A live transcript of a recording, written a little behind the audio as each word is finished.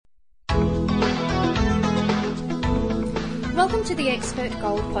Welcome to the Expert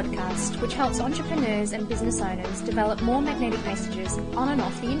Gold podcast, which helps entrepreneurs and business owners develop more magnetic messages on and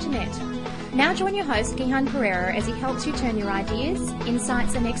off the internet. Now join your host, Gihan Pereira, as he helps you turn your ideas,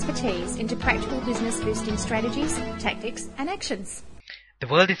 insights and expertise into practical business boosting strategies, tactics and actions. The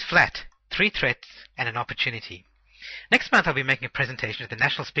world is flat. 3 threats and an opportunity. Next month I'll be making a presentation at the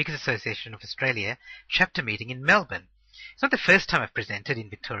National Speakers Association of Australia chapter meeting in Melbourne. It's not the first time I've presented in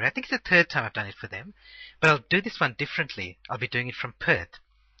Victoria. I think it's the third time I've done it for them. But I'll do this one differently. I'll be doing it from Perth.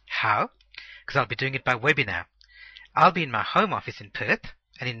 How? Because I'll be doing it by webinar. I'll be in my home office in Perth,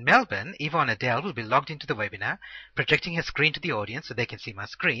 and in Melbourne, Yvonne Adele will be logged into the webinar, projecting her screen to the audience so they can see my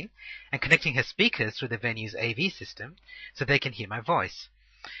screen, and connecting her speakers through the venue's AV system so they can hear my voice.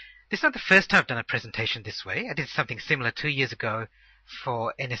 This is not the first time I've done a presentation this way. I did something similar 2 years ago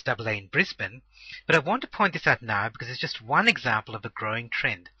for NSAA in Brisbane, but I want to point this out now because it's just one example of a growing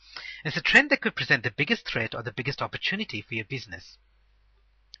trend. It's a trend that could present the biggest threat or the biggest opportunity for your business.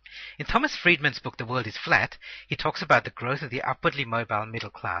 In Thomas Friedman's book, The World is Flat, he talks about the growth of the upwardly mobile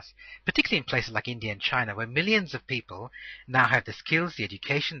middle class, particularly in places like India and China, where millions of people now have the skills, the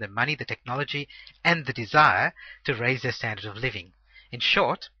education, the money, the technology, and the desire to raise their standard of living. In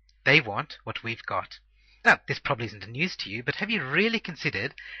short, they want what we've got. Now, this probably isn't news to you, but have you really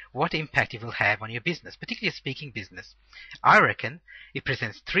considered what impact it will have on your business, particularly a speaking business? I reckon it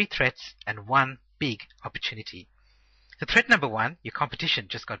presents 3 threats and 1 big opportunity. So threat number 1, your competition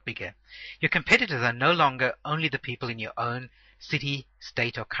just got bigger. Your competitors are no longer only the people in your own city,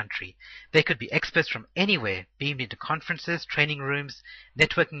 state or country. They could be experts from anywhere, beamed into conferences, training rooms,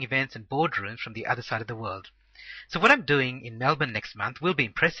 networking events and boardrooms from the other side of the world. So what I'm doing in Melbourne next month will be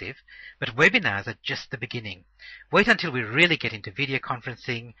impressive, but webinars are just the beginning. Wait until we really get into video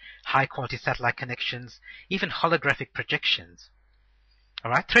conferencing, high-quality satellite connections, even holographic projections.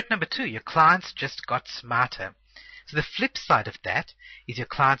 Alright, threat number 2, your clients just got smarter. So the flip side of that is your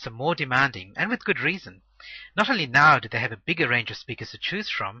clients are more demanding, and with good reason. Not only now do they have a bigger range of speakers to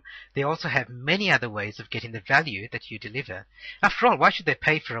choose from, they also have many other ways of getting the value that you deliver. After all, why should they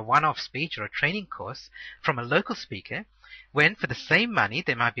pay for a one-off speech or a training course from a local speaker when, for the same money,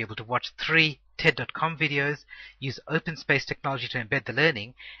 they might be able to watch 3 TED.com videos, use open space technology to embed the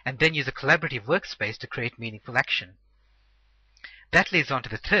learning, and then use a collaborative workspace to create meaningful action? That leads on to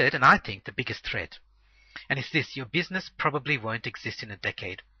the third, and I think the biggest threat. And it's this: your business probably won't exist in a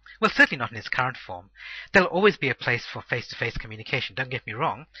decade. Well, certainly not in its current form. There'll always be a place for face-to-face communication, don't get me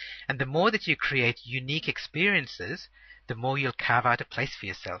wrong, and the more that you create unique experiences, the more you'll carve out a place for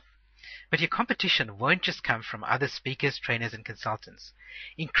yourself. But your competition won't just come from other speakers, trainers and consultants.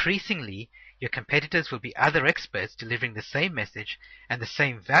 Increasingly, your competitors will be other experts delivering the same message and the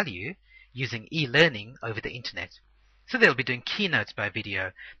same value using e-learning over the internet. So they'll be doing keynotes by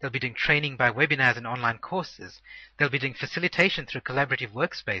video, they'll be doing training by webinars and online courses, they'll be doing facilitation through collaborative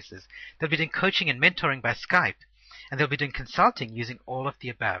workspaces, they'll be doing coaching and mentoring by Skype, and they'll be doing consulting using all of the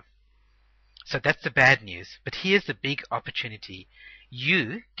above. So that's the bad news, but here's the big opportunity.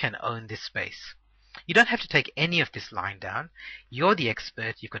 You can own this space. You don't have to take any of this lying down. You're the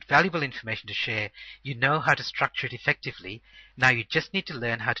expert, you've got valuable information to share, you know how to structure it effectively. Now you just need to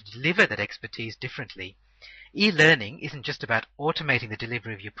learn how to deliver that expertise differently. E-learning isn't just about automating the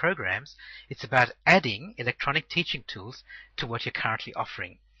delivery of your programs, it's about adding electronic teaching tools to what you're currently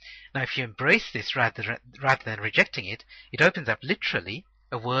offering. Now, if you embrace this rather than rejecting it, it opens up literally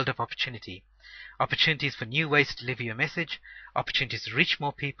a world of opportunity. Opportunities for new ways to deliver your message, opportunities to reach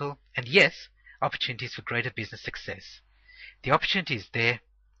more people, and yes, opportunities for greater business success. The opportunity is there,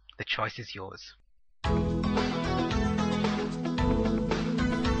 the choice is yours.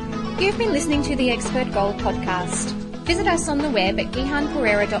 You've been listening to the Expert Gold podcast. Visit us on the web at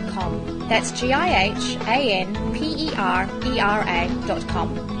gihanperera.com. That's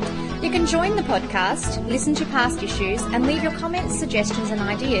GIHANPERERA.com. You can join the podcast, listen to past issues, and leave your comments, suggestions, and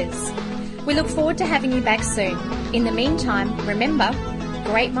ideas. We look forward to having you back soon. In the meantime, remember,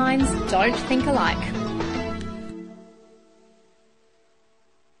 great minds don't think alike.